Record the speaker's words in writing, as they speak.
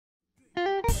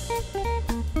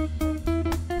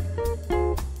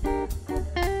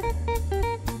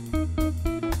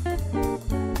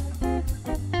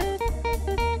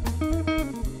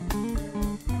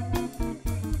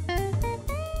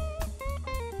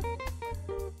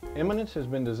Eminence has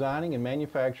been designing and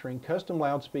manufacturing custom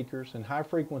loudspeakers and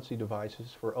high-frequency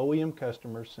devices for OEM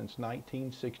customers since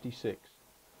 1966.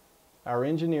 Our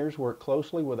engineers work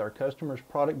closely with our customers'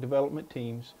 product development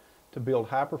teams to build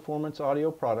high-performance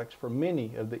audio products for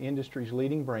many of the industry's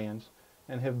leading brands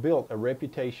and have built a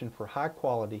reputation for high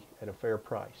quality at a fair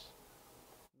price.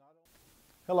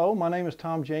 Hello, my name is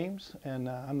Tom James and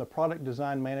I'm the Product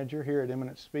Design Manager here at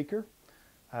Eminence Speaker.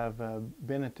 I've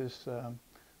been at this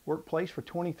workplace for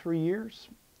 23 years.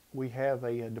 We have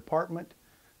a department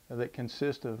that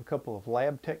consists of a couple of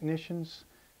lab technicians,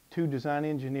 2 design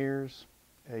engineers,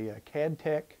 a CAD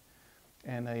tech,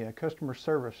 and a customer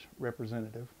service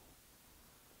representative.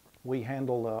 We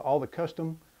handle all the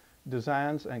custom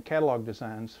designs and catalog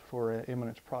designs for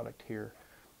Eminence product here.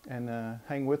 And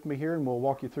hang with me here and we'll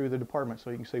walk you through the department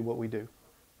so you can see what we do.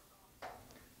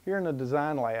 Here in the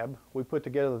design lab, we put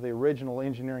together the original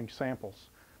engineering samples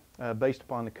based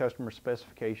upon the customer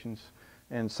specifications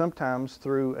and sometimes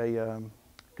through a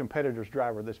competitor's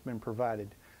driver that's been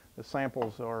provided. The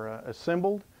samples are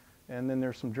assembled and then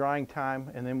there's some drying time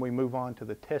and then we move on to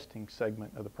the testing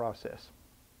segment of the process.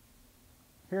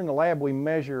 Here in the lab we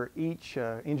measure each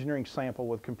engineering sample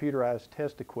with computerized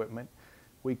test equipment.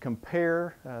 We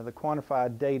compare the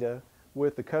quantified data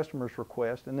with the customer's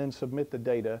request and then submit the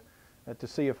data to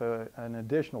see if an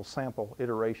additional sample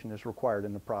iteration is required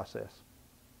in the process.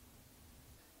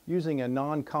 Using a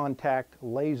non-contact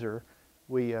laser,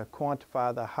 we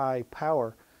quantify the high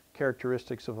power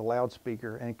characteristics of a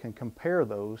loudspeaker and can compare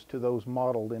those to those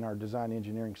modeled in our design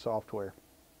engineering software.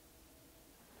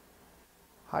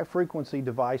 High frequency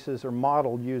devices are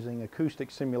modeled using acoustic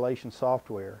simulation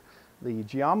software. The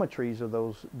geometries of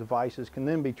those devices can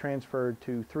then be transferred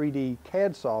to 3D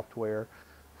CAD software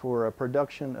for a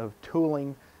production of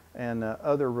tooling and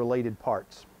other related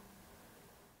parts.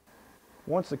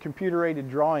 Once the computer-aided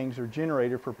drawings are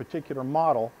generated for a particular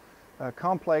model,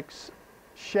 complex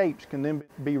shapes can then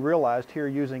be realized here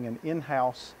using an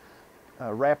in-house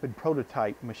rapid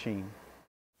prototype machine.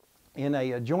 In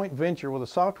a joint venture with a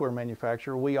software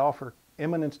manufacturer, we offer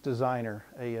Eminence Designer,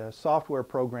 a software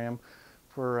program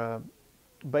for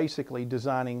basically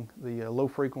designing the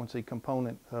low-frequency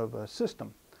component of a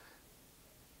system.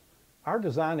 Our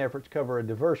design efforts cover a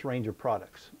diverse range of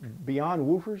products. Beyond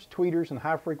woofers, tweeters, and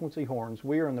high-frequency horns,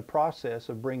 we are in the process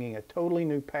of bringing a totally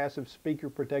new passive speaker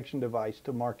protection device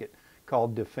to market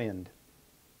called Defend.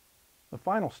 The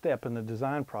final step in the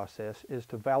design process is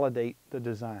to validate the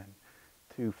design,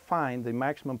 to find the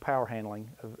maximum power handling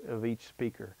of each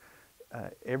speaker.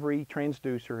 Every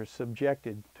transducer is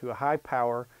subjected to a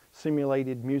high-power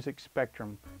simulated music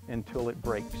spectrum until it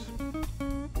breaks.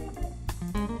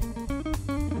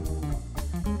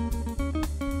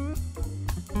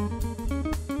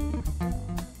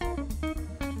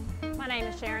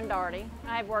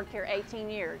 I've worked here 18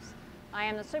 years. I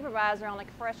am the supervisor on the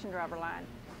compression driver line.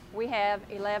 We have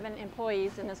 11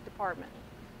 employees in this department.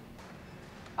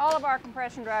 All of our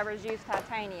compression drivers use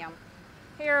titanium.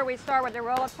 Here we start with a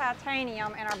roll of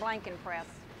titanium and our blanking press.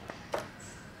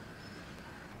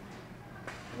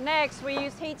 Next we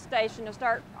use heat station to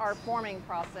start our forming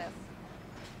process.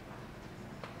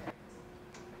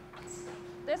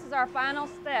 This is our final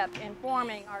step in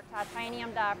forming our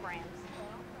titanium diaphragms.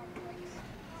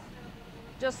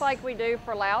 Just like we do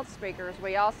for loudspeakers,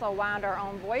 we also wind our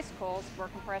own voice coils for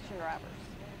compression drivers.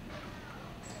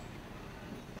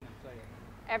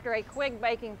 After a quick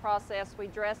baking process, we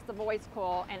dress the voice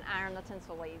coil and iron the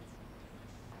tinsel leads.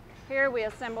 Here we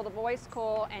assemble the voice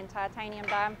coil and titanium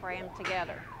diaphragm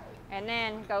together, and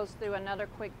then goes through another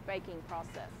quick baking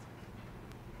process.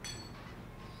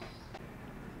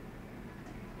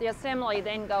 The assembly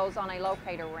then goes on a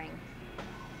locator ring.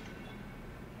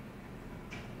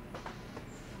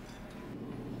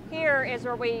 Here is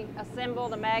where we assemble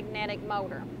the magnetic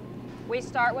motor. We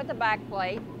start with the back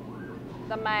plate,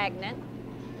 the magnet,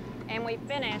 and we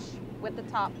finish with the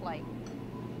top plate.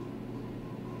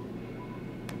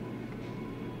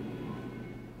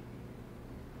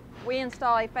 We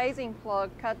install a phasing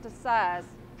plug cut to size,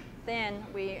 then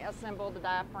we assemble the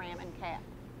diaphragm and cap.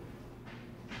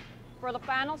 For the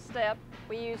final step,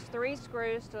 we use 3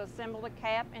 screws to assemble the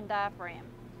cap and diaphragm.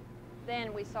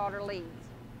 Then we solder leads.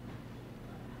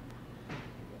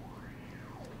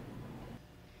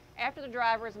 After the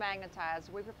driver is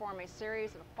magnetized, we perform a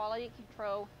series of quality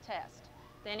control tests.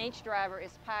 Then each driver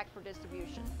is packed for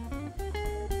distribution.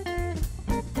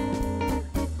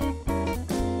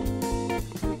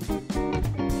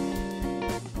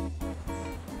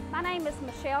 My name is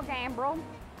Michelle Gambrell.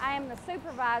 I am the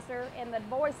supervisor in the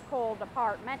voice coil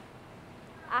department.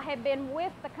 I have been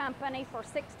with the company for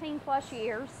 16 plus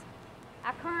years.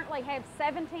 I currently have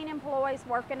 17 employees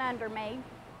working under me.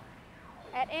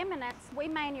 At Eminence, we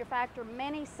manufacture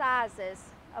many sizes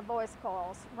of voice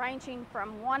coils, ranging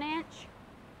from 1 inch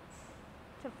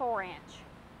to 4 inch.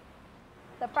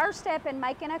 The first step in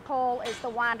making a coil is the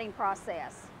winding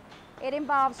process. It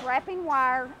involves wrapping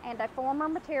wire and a former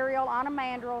material on a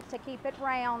mandrel to keep it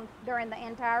round during the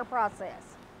entire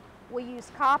process. We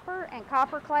use copper and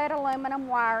copper-clad aluminum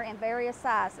wire in various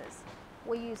sizes.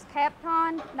 We use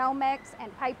Kapton, Nomex,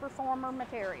 and paper former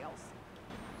materials.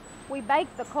 We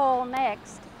bake the coil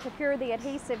next to cure the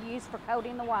adhesive used for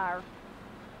coating the wire.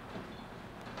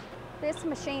 This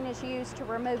machine is used to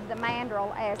remove the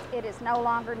mandrel as it is no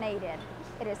longer needed.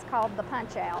 It is called the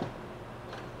punch-out.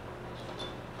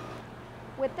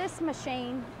 With this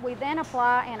machine, we then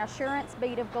apply an assurance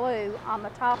bead of glue on the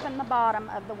top and the bottom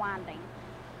of the winding.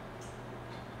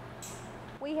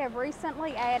 We have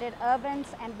recently added ovens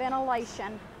and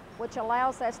ventilation, which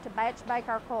allows us to batch bake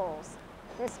our coils.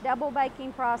 This double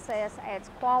baking process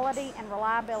adds quality and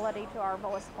reliability to our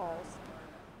voice coils.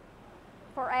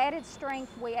 For added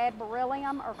strength, we add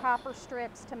beryllium or copper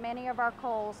strips to many of our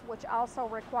coils, which also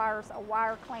requires a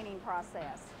wire cleaning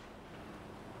process.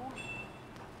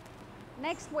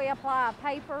 Next, we apply a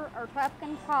paper or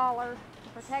puffkin collar to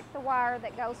protect the wire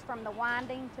that goes from the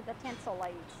winding to the tinsel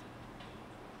leads.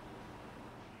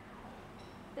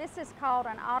 This is called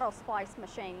an auto splice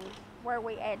machine, where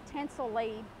we add tinsel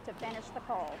lead to finish the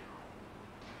coil.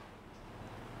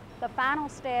 The final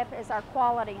step is our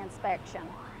quality inspection.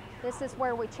 This is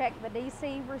where we check the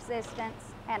DC resistance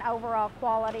and overall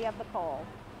quality of the coil.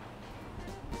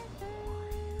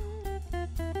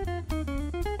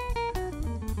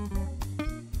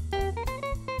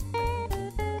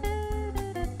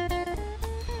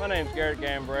 My name's Garrett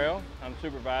Gambrell. I'm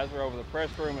supervisor over the press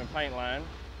room and paint line.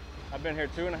 I've been here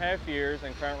 2.5 years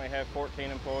and currently have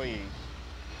 14 employees.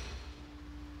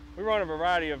 We run a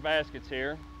variety of baskets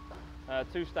here,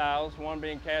 2 styles, one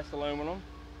being cast aluminum,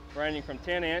 ranging from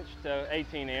 10 inch to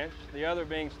 18 inch, the other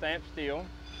being stamped steel,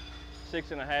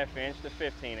 6.5 inch to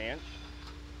 15 inch.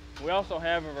 We also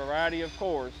have a variety of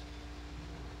cores,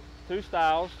 2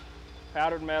 styles,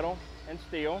 powdered metal and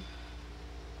steel,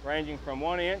 ranging from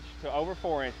 1 inch to over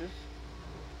 4 inches,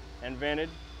 and vented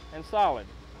and solid.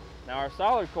 Now our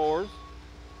solid cores,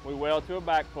 we weld to a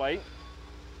back plate,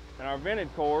 and our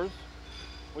vented cores,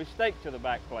 we stake to the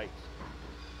back plates.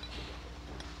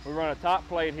 We run a top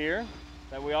plate here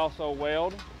that we also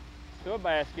weld to a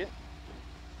basket,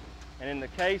 and in the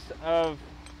case of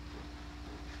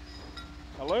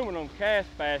aluminum cast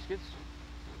baskets,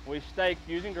 we stake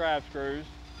using drive screws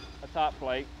a top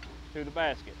plate to the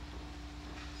basket.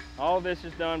 All of this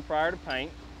is done prior to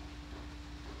paint.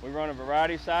 We run a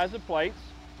variety of size of plates,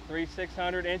 3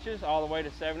 600 inches all the way to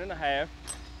 7.5.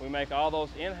 We make all those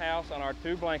in-house on our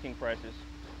 2 blanking presses.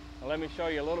 Now let me show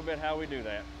you a little bit how we do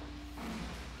that.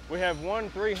 We have one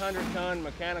 300-ton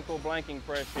mechanical blanking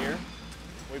press here.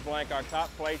 We blank our top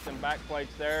plates and back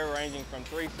plates there, ranging from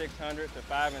 3 600 to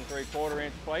 5 3/4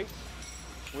 inch plates.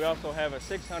 We also have a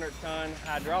 600-ton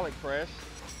hydraulic press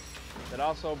that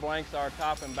also blanks our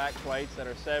top and back plates that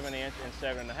are 7 inch and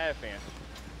 7.5 inch.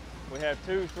 We have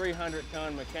 2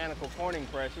 300-ton mechanical coining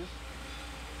presses.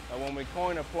 When we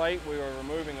coin a plate, we are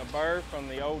removing a burr from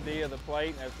the OD of the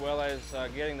plate, as well as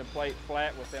getting the plate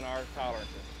flat within our tolerances.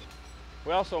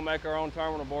 We also make our own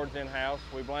terminal boards in-house.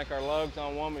 We blank our lugs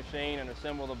on one machine and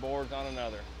assemble the boards on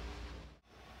another.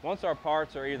 Once our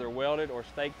parts are either welded or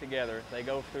staked together, they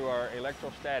go through our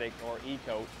electrostatic or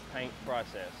E-coat paint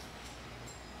process.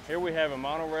 Here we have a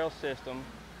monorail system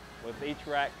with each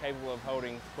rack capable of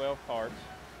holding 12 parts.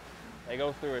 They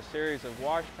go through a series of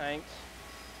wash tanks,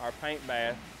 our paint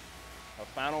bath, a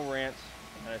final rinse,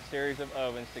 and a series of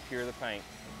ovens to cure the paint.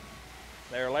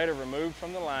 They are later removed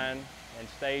from the line and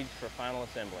staged for final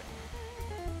assembly.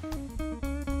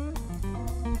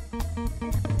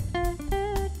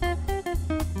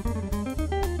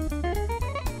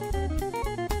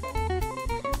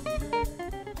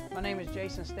 My name is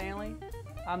Jason Stanley.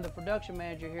 I'm the production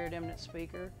manager here at Eminence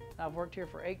Speaker. I've worked here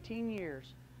for 18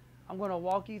 years. I'm going to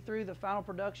walk you through the final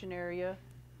production area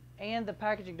and the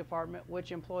packaging department,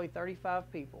 which employ 35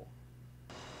 people.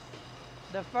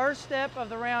 The first step of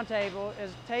the round table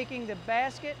is taking the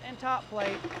basket and top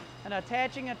plate and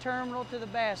attaching a terminal to the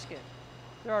basket.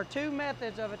 There are 2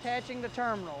 methods of attaching the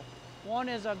terminal. One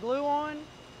is a glue-on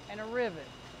and a rivet.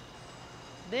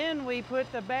 Then we put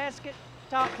the basket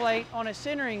top plate on a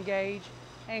centering gauge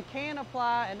and can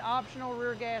apply an optional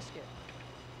rear gasket.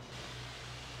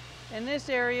 In this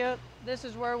area, this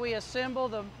is where we assemble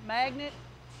the magnet,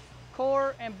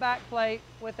 core, and back plate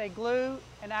with a glue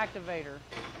and activator.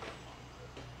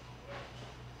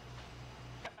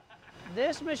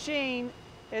 This machine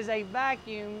is a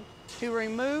vacuum to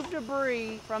remove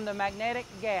debris from the magnetic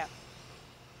gap.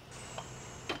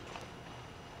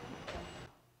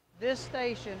 This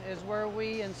station is where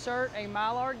we insert a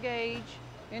mylar gauge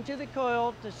into the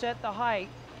coil to set the height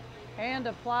and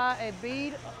apply a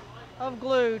bead of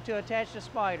glue to attach the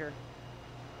spider.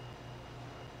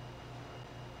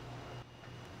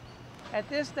 At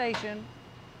this station,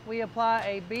 we apply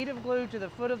a bead of glue to the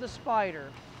foot of the spider.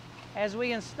 As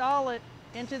we install it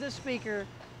into the speaker,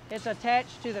 it's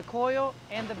attached to the coil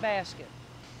and the basket.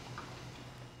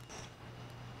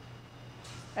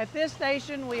 At this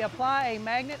station, we apply a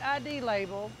magnet ID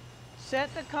label,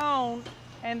 set the cone,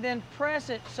 and then press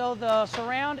it so the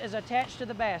surround is attached to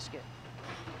the basket.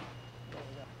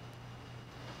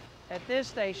 At this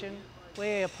station,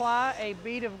 we apply a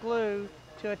bead of glue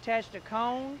to attach the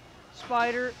cone,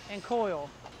 spider, and coil.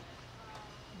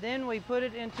 Then we put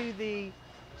it into the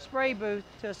spray booth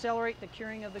to accelerate the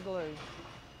curing of the glue.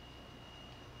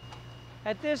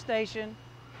 At this station,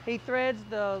 he threads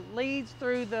the leads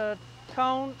through the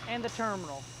cone and the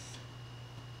terminal.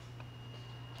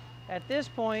 At this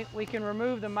point, we can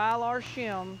remove the mylar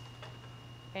shim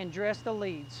and dress the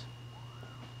leads.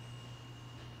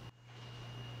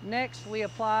 Next, we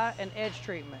apply an edge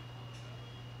treatment.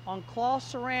 On cloth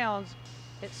surrounds,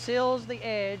 it seals the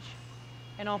edge,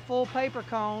 and on full paper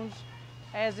cones,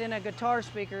 as in a guitar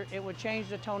speaker, it would change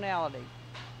the tonality.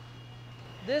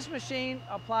 This machine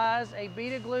applies a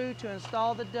bead of glue to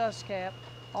install the dust cap,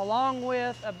 along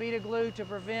with a bead of glue to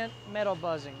prevent metal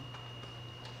buzzing.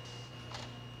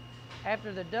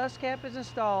 After the dust cap is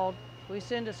installed, we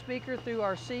send a speaker through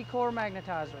our C-core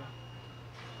magnetizer.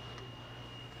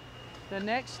 The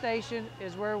next station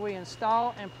is where we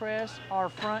install and press our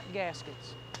front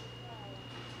gaskets.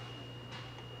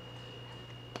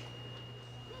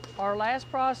 Our last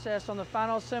process on the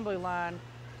final assembly line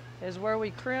is where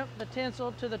we crimp the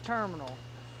tinsel to the terminal.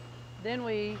 Then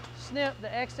we snip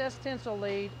the excess tinsel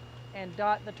lead and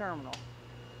dot the terminal.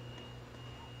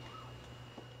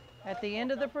 At the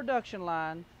end of the production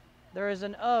line, there is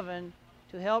an oven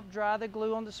to help dry the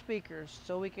glue on the speakers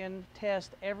so we can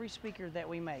test every speaker that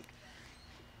we make.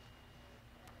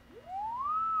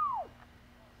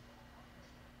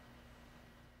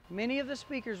 Many of the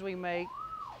speakers we make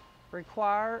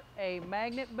require a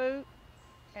magnet boot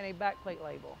and a backplate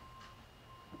label.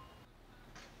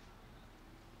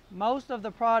 Most of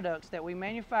the products that we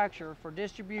manufacture for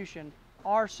distribution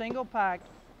are single packed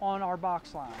on our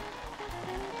box line.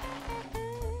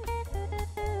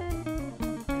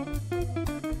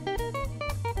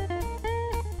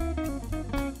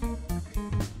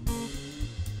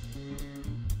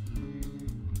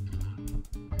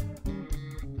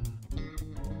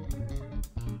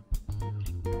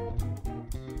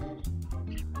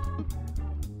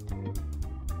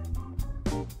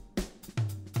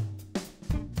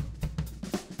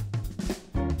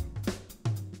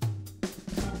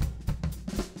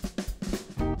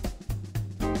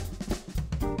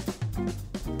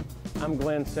 I'm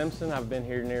Glenn Simpson. I've been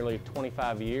here nearly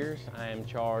 25 years. I am in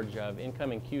charge of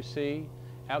incoming QC,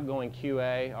 outgoing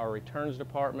QA, our returns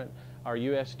department, our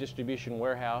U.S. distribution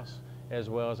warehouse, as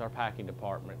well as our packing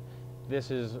department. This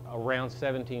is around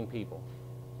 17 people.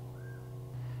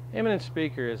 Eminence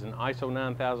Speaker is an ISO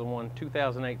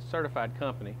 9001-2008 certified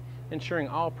company, ensuring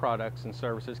all products and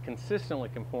services consistently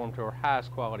conform to our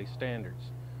highest quality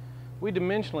standards. We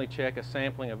dimensionally check a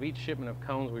sampling of each shipment of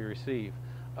cones we receive.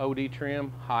 OD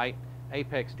trim, height,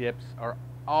 apex dips are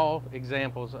all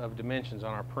examples of dimensions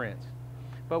on our prints.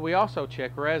 But we also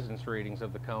check resonance readings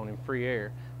of the cone in free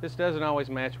air. This doesn't always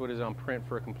match what is on print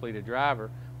for a completed driver,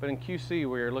 but in QC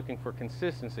we are looking for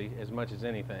consistency as much as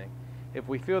anything. If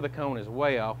we feel the cone is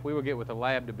way off, we will get with a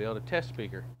lab to build a test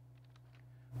speaker.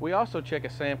 We also check a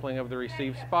sampling of the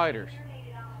received spiders.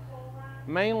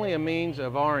 Mainly a means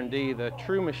of R&D, the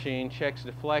true machine checks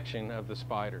deflection of the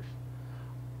spiders.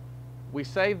 We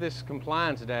save this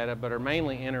compliance data but are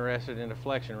mainly interested in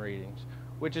deflection readings,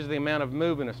 which is the amount of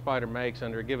movement a spider makes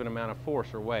under a given amount of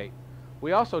force or weight.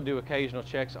 We also do occasional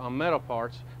checks on metal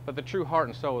parts, but the true heart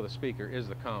and soul of the speaker is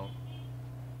the cone.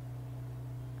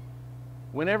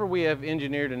 Whenever we have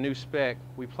engineered a new spec,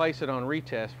 we place it on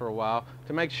retest for a while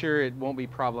to make sure it won't be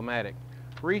problematic.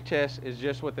 Retest is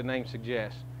just what the name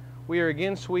suggests. We are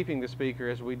again sweeping the speaker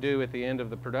as we do at the end of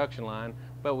the production line,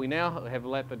 but we now have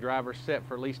let the driver set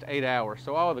for at least 8 hours,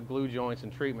 so all of the glue joints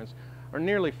and treatments are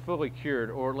nearly fully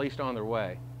cured, or at least on their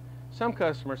way. Some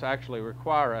customers actually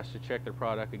require us to check their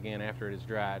product again after it is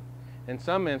dried. In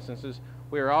some instances,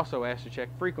 we are also asked to check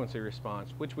frequency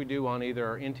response, which we do on either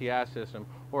our NTI system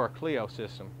or our Clio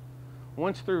system.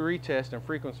 Once through retest and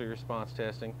frequency response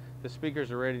testing, the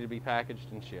speakers are ready to be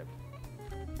packaged and shipped.